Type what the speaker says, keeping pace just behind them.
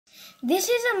This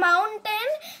is a mountain,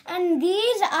 and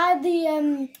these are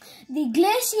the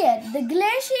glacier. The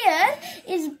glacier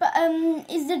is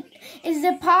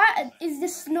the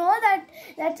snow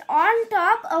that's on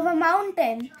top of a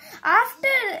mountain.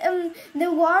 After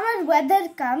the warmer weather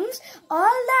comes,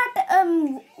 all that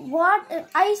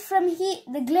ice from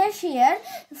the glacier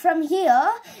from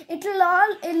here, it'll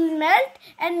melt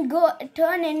and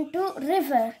turn into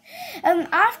river.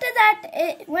 After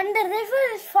that, when the river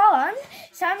is formed,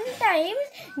 sometimes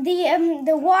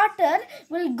the water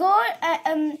will go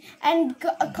and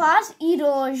cause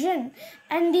erosion,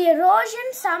 and the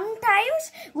erosion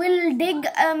sometimes will dig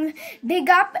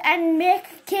up and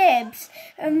make caves.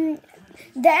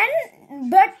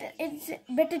 But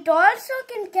it also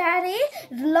can carry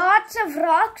lots of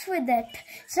rocks with it.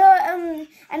 So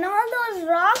and all those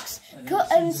rocks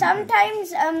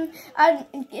sometimes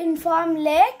form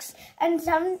lakes, and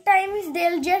sometimes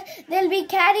they'll be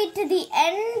carried to the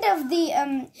end of the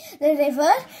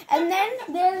river, and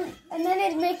then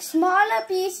it makes smaller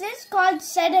pieces called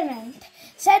sediment.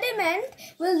 Sediment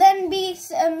will then be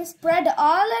spread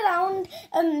all around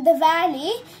the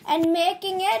valley and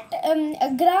making it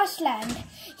a grassland.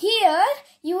 Here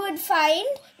you would find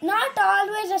not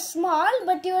always a small,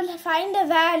 but you will find a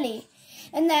valley.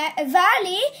 And the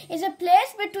valley is a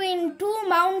place between two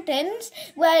mountains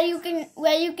where you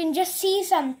can just see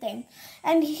something.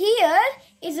 And here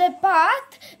is a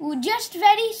path, just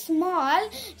very small,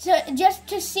 so just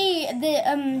to see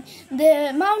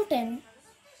the mountain.